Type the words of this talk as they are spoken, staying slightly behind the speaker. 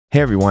Hey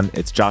everyone,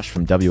 it's Josh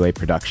from WA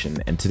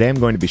Production, and today I'm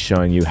going to be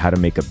showing you how to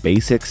make a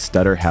basic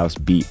stutter house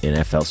beat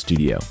in FL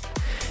Studio.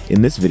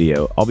 In this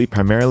video, I'll be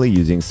primarily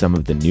using some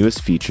of the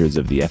newest features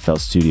of the FL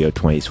Studio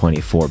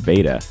 2024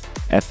 beta,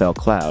 FL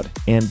Cloud,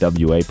 and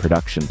WA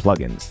Production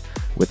plugins,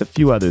 with a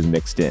few others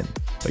mixed in,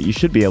 but you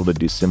should be able to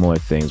do similar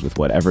things with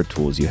whatever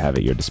tools you have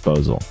at your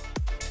disposal.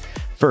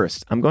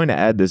 First, I'm going to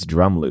add this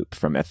drum loop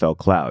from FL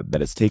Cloud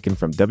that is taken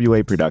from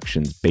WA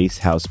Production's Bass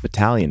House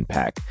Battalion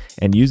pack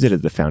and use it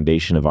as the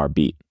foundation of our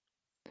beat.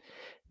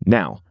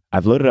 Now,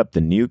 I've loaded up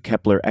the new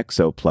Kepler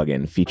EXO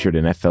plugin featured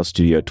in FL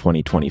Studio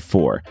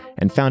 2024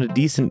 and found a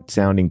decent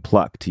sounding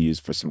pluck to use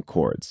for some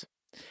chords.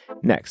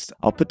 Next,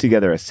 I'll put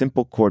together a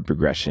simple chord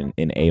progression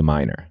in A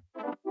minor.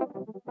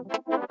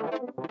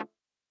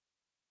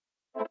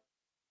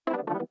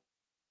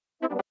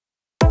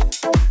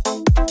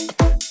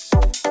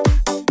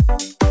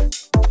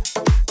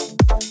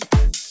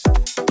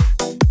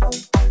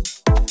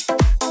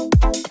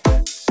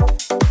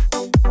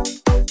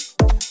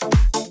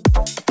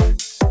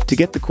 To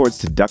get the chords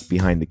to duck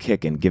behind the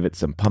kick and give it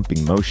some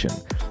pumping motion,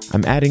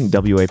 I'm adding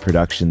WA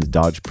Production's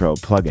Dodge Pro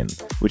plugin,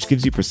 which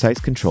gives you precise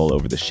control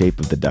over the shape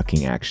of the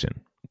ducking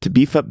action. To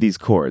beef up these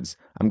chords,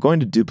 I'm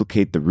going to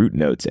duplicate the root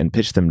notes and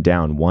pitch them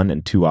down 1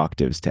 and 2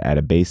 octaves to add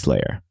a bass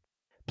layer.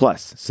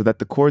 Plus, so that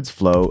the chords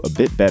flow a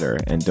bit better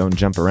and don't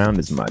jump around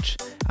as much,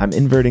 I'm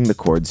inverting the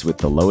chords with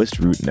the lowest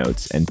root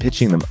notes and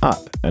pitching them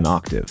up an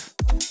octave.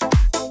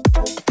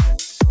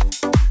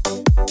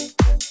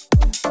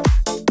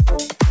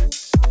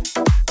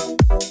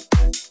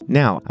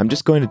 Now, I'm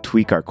just going to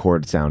tweak our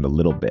chord sound a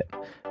little bit.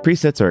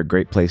 Presets are a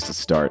great place to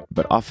start,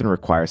 but often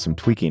require some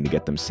tweaking to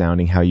get them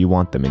sounding how you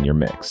want them in your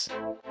mix.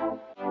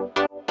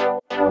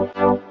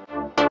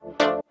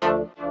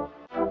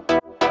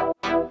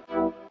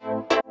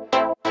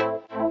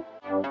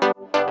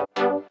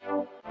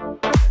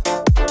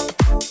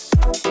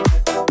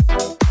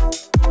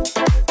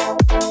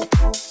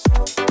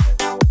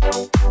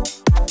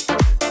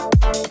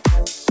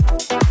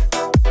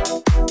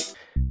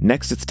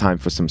 Next, it's time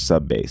for some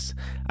sub bass.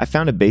 I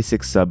found a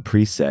basic sub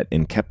preset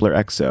in Kepler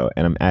EXO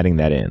and I'm adding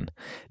that in.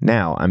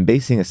 Now, I'm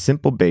basing a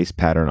simple bass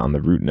pattern on the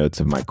root notes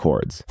of my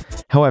chords.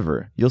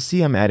 However, you'll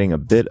see I'm adding a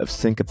bit of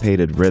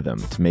syncopated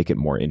rhythm to make it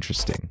more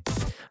interesting.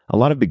 A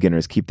lot of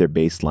beginners keep their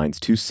bass lines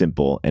too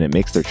simple and it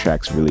makes their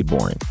tracks really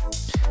boring.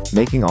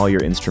 Making all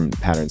your instrument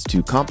patterns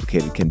too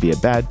complicated can be a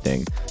bad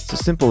thing, so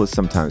simple is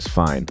sometimes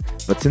fine,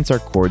 but since our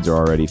chords are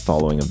already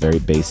following a very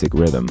basic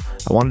rhythm,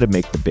 I wanted to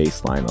make the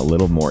bass line a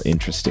little more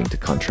interesting to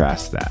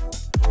contrast that.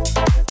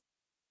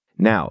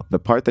 Now, the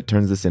part that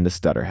turns this into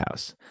Stutter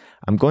House.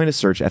 I'm going to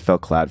search FL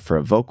Cloud for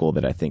a vocal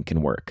that I think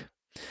can work.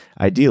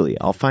 Ideally,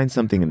 I'll find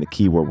something in the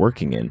key we're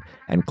working in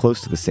and close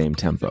to the same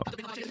tempo.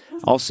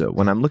 Also,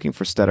 when I'm looking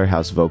for Stutter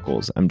House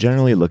vocals, I'm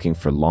generally looking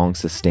for long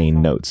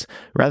sustained notes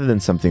rather than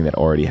something that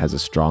already has a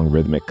strong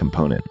rhythmic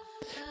component.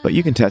 But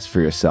you can test for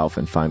yourself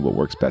and find what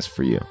works best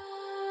for you.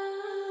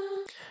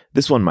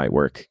 This one might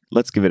work.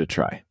 Let's give it a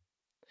try.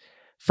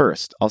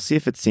 First, I'll see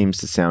if it seems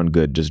to sound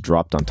good just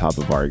dropped on top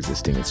of our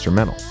existing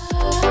instrumental.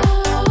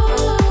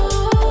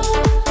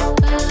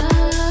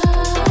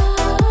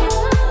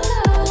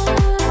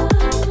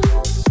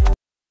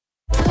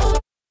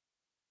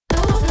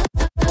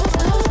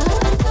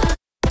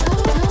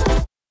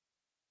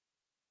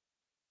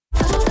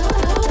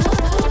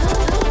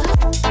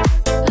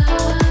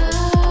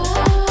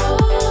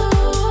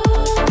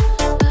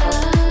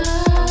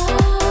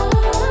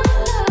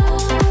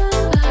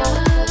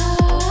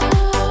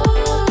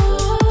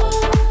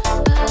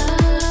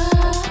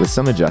 With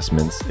some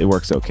adjustments, it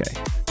works okay.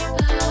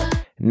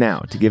 Now,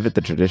 to give it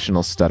the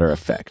traditional stutter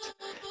effect.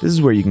 This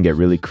is where you can get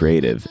really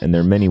creative, and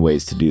there are many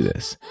ways to do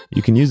this.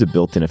 You can use a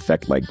built-in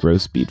effect like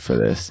gross beat for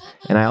this,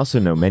 and I also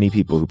know many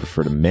people who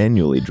prefer to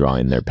manually draw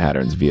in their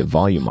patterns via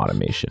volume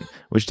automation,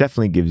 which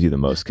definitely gives you the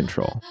most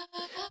control.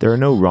 There are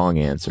no wrong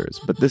answers,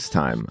 but this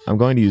time, I'm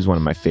going to use one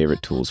of my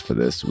favorite tools for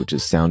this, which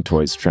is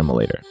Soundtoys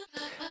Tremolator.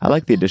 I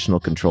like the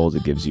additional controls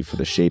it gives you for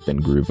the shape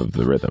and groove of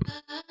the rhythm.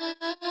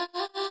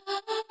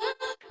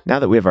 Now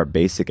that we have our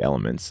basic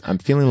elements, I'm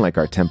feeling like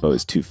our tempo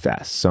is too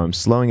fast, so I'm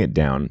slowing it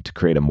down to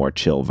create a more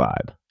chill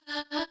vibe.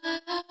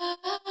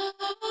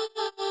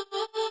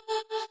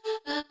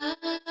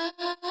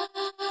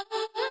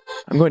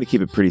 I'm going to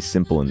keep it pretty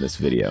simple in this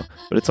video,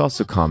 but it's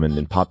also common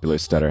in popular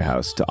Stutter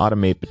House to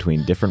automate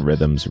between different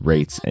rhythms,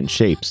 rates, and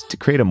shapes to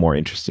create a more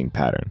interesting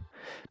pattern.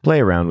 Play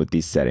around with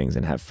these settings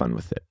and have fun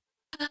with it.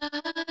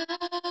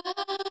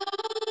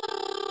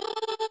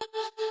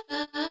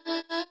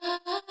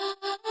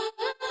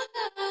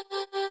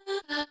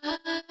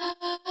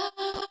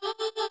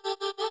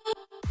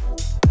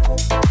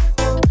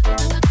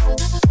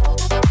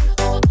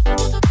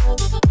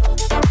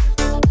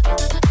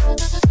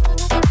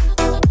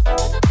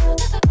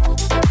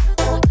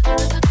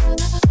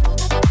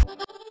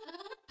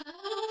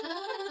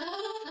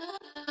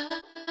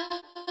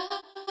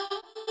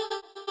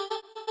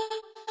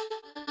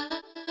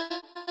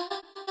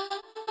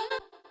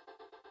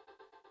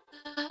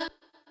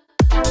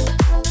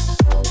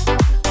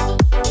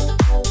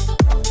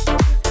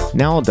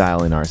 Now I'll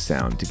dial in our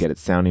sound to get it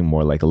sounding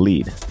more like a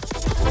lead.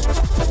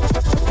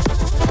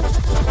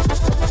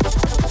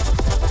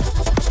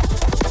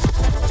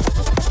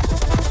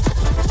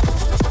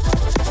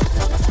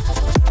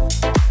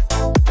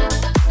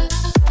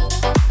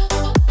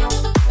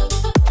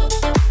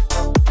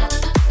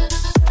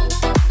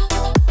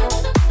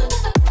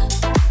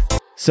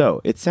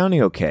 So, it's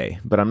sounding okay,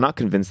 but I'm not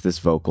convinced this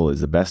vocal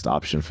is the best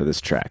option for this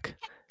track.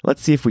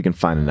 Let's see if we can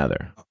find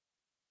another.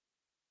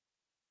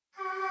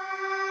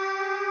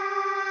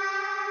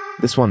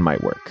 This one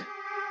might work.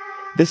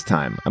 This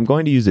time, I'm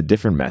going to use a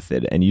different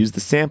method and use the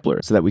sampler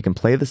so that we can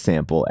play the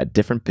sample at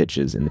different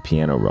pitches in the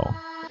piano roll.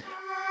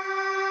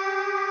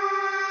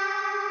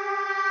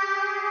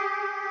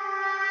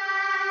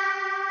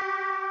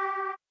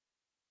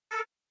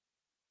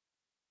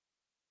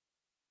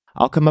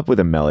 I'll come up with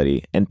a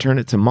melody and turn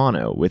it to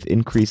mono with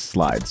increased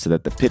slides so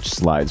that the pitch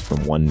slides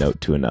from one note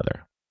to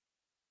another.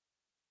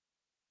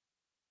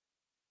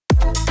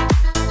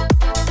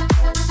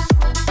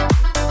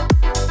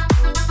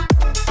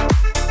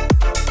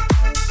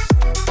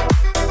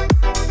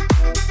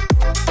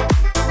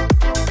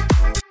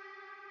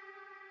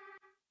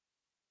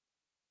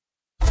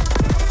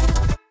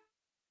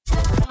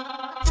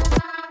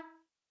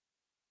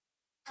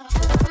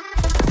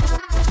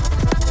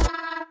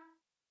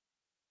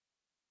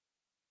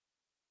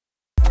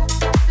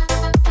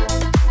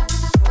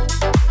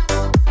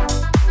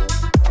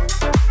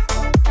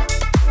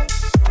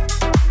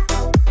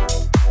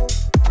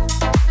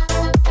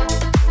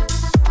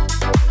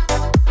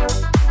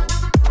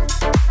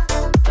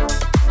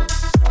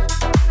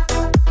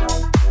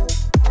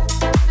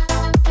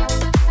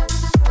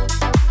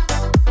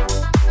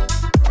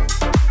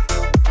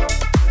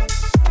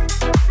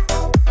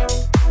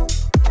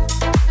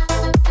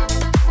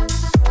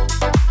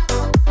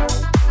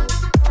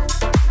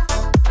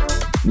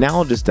 Now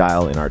I'll just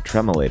dial in our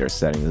tremolator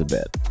settings a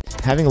bit.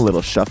 Having a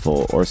little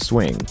shuffle or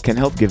swing can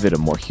help give it a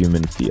more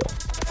human feel.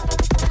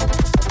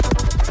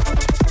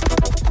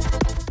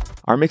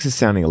 Our mix is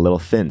sounding a little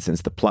thin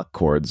since the pluck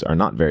chords are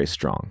not very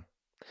strong.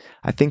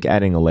 I think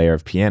adding a layer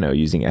of piano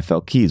using FL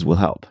keys will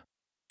help.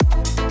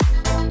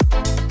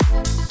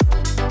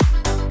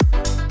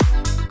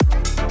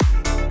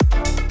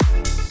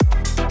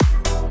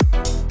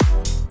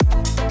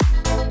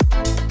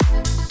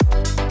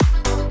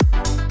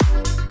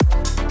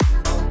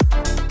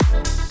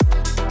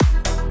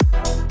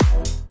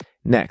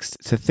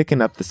 Next, to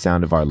thicken up the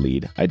sound of our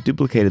lead, I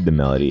duplicated the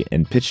melody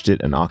and pitched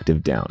it an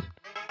octave down.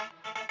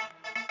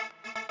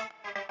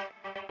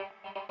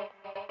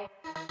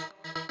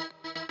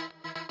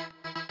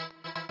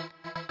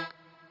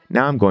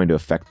 Now I'm going to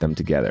affect them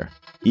together,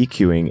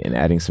 EQing and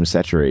adding some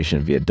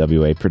saturation via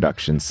WA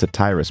Productions'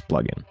 Satyrus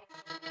plugin.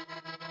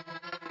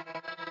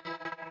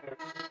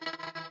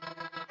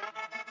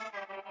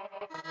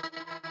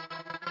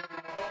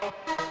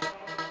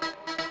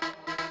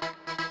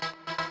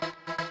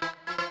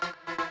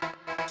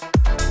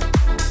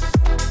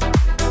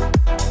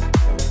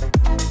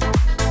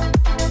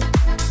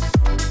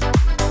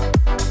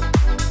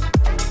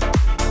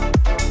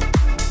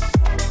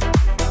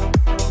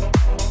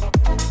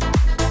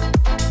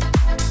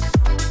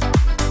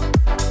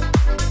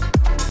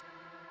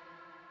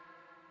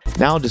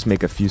 Now I'll just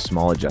make a few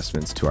small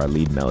adjustments to our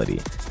lead melody.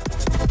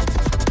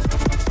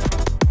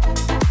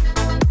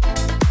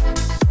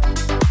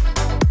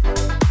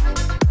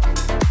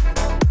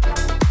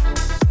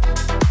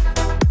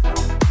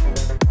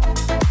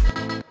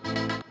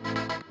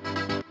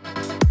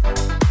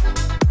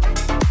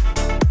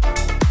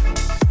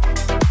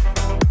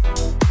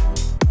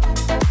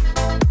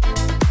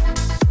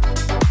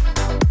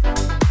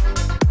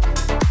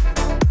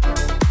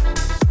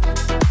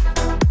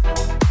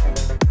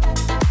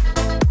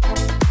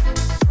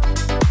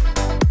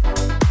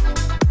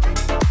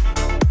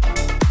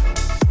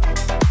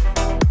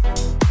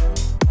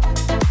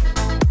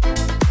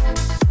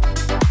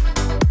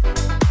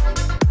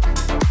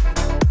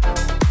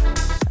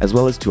 As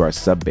well as to our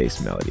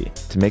sub-bass melody,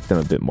 to make them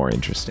a bit more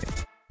interesting.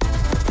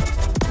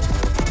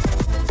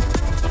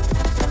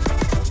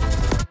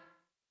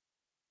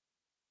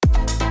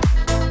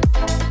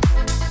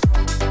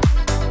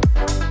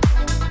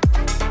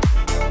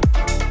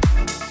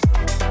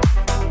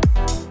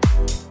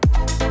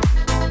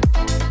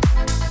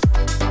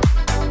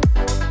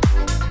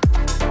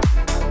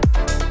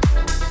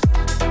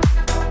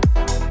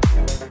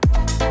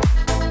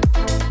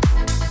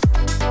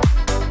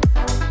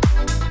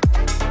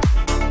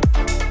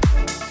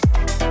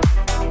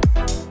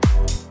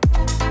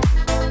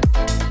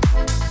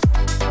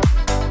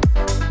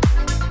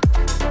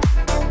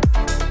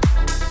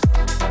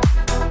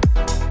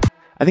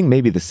 I think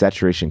maybe the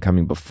saturation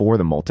coming before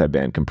the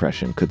multiband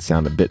compression could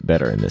sound a bit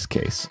better in this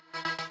case.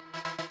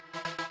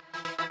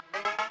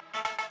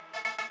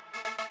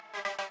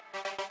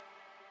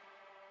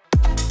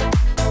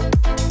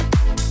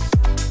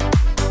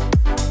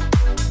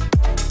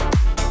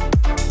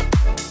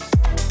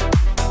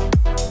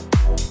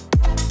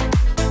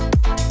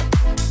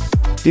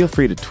 Feel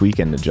free to tweak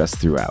and adjust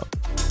throughout.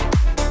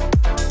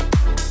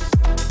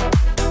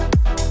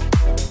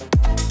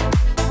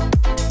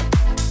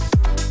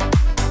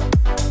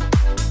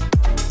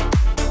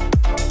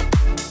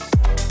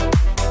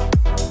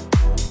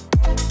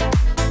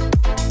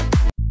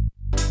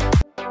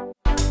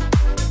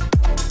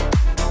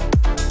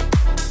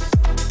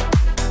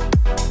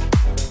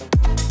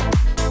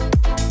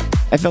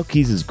 FL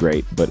Keys is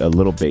great, but a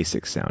little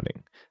basic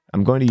sounding.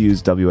 I'm going to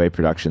use WA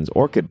Production's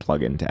Orchid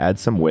plugin to add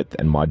some width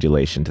and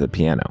modulation to the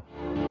piano.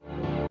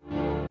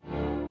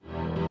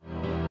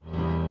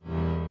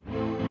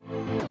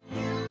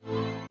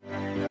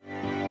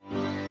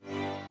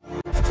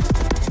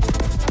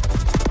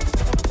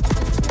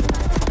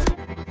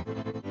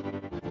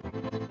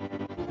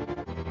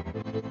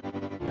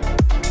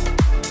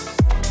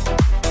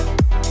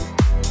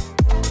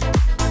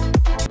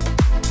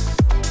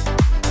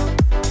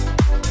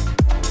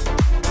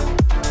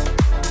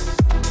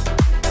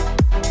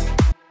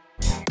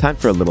 Time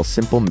for a little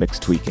simple mix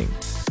tweaking,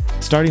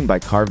 starting by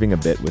carving a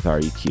bit with our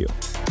EQ.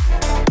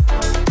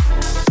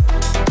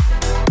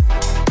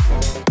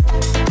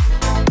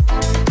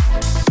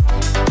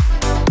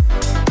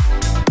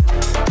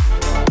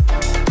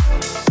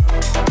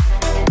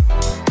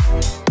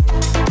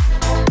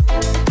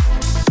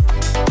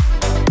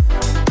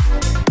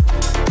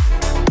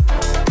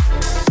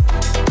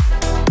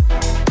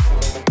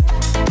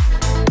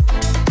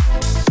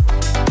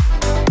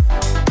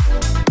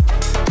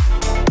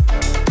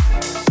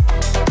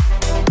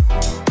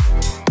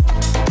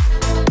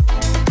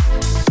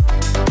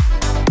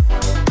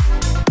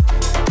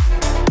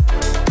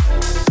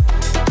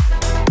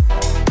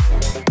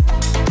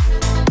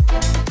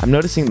 I'm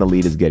noticing the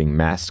lead is getting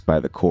masked by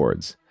the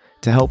chords.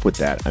 To help with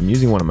that, I'm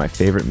using one of my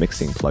favorite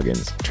mixing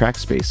plugins, Track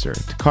Spacer,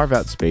 to carve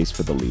out space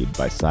for the lead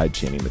by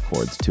sidechaining the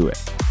chords to it.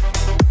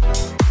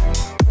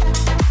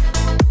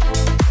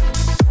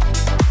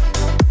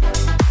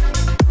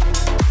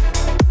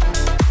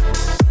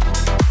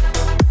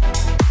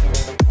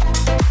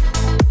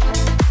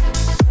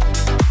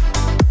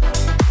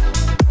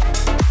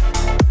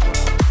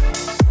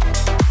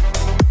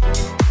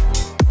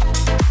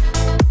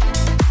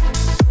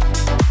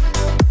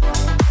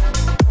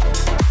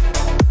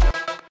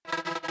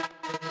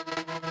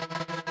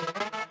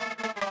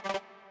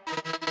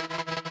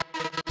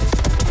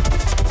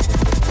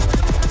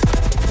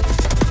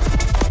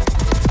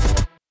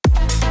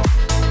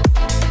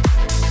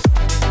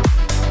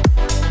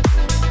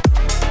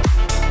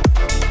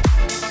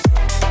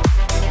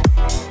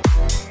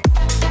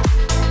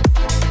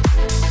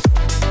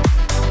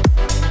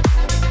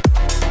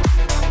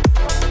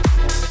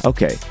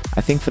 Okay,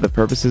 I think for the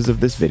purposes of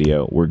this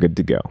video, we're good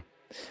to go.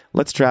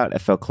 Let's try out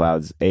FL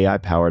Cloud's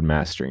AI-powered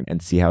mastering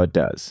and see how it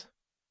does.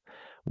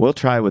 We'll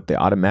try with the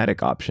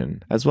automatic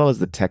option, as well as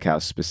the Tech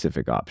House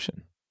specific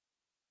option.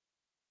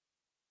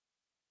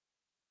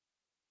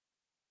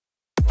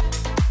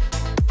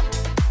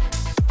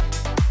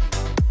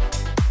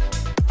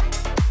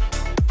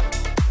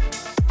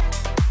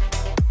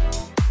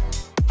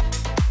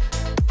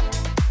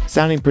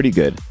 Sounding pretty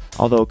good,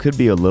 although it could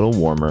be a little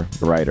warmer,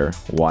 brighter,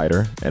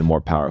 wider, and more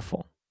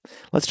powerful.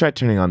 Let's try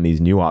turning on these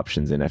new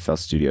options in FL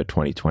Studio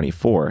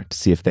 2024 to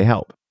see if they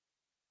help.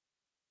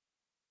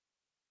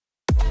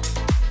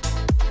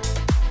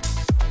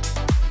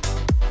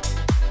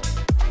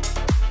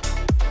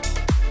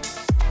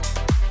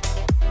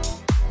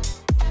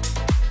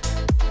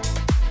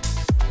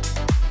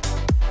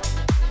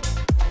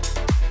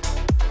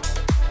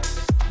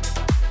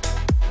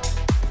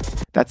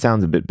 That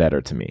sounds a bit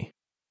better to me.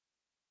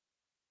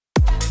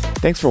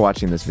 Thanks for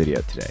watching this video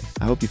today.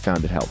 I hope you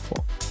found it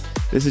helpful.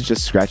 This is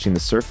just scratching the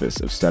surface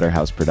of Stutter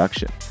House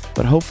production,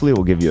 but hopefully it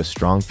will give you a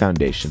strong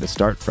foundation to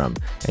start from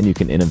and you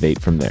can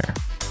innovate from there.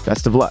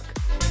 Best of luck!